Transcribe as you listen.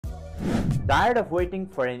Tired of waiting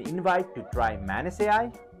for an invite to try Manus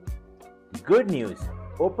AI? Good news!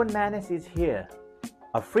 OpenManus is here,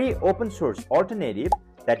 a free open source alternative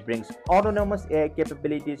that brings autonomous AI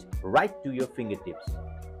capabilities right to your fingertips.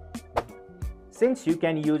 Since you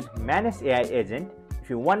can use Manus AI agent if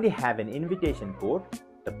you only have an invitation code,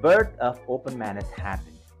 the birth of OpenManus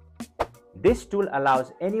happened. This tool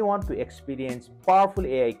allows anyone to experience powerful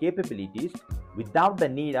AI capabilities without the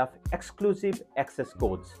need of exclusive access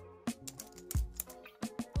codes.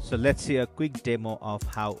 So let's see a quick demo of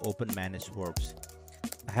how OpenManus works.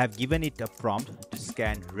 I have given it a prompt to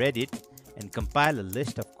scan Reddit and compile a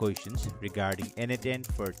list of questions regarding anything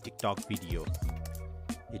for TikTok video.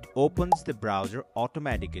 It opens the browser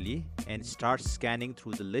automatically and starts scanning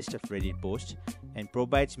through the list of Reddit posts and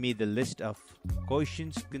provides me the list of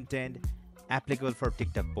questions content applicable for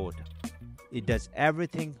TikTok bot. It does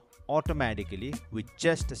everything automatically with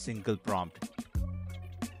just a single prompt.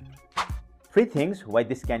 3 things why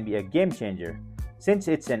this can be a game changer. Since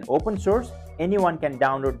it's an open source, anyone can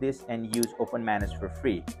download this and use OpenManus for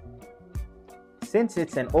free. Since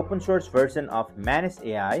it's an open source version of Manus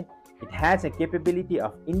AI, it has a capability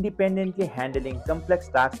of independently handling complex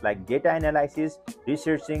tasks like data analysis,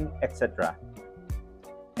 researching, etc.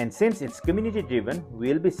 And since it's community driven,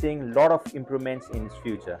 we'll be seeing a lot of improvements in its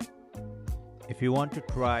future. If you want to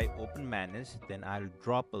try OpenManus, then I'll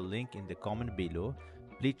drop a link in the comment below.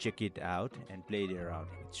 Please check it out and play it around.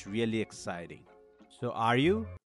 It's really exciting. So are you?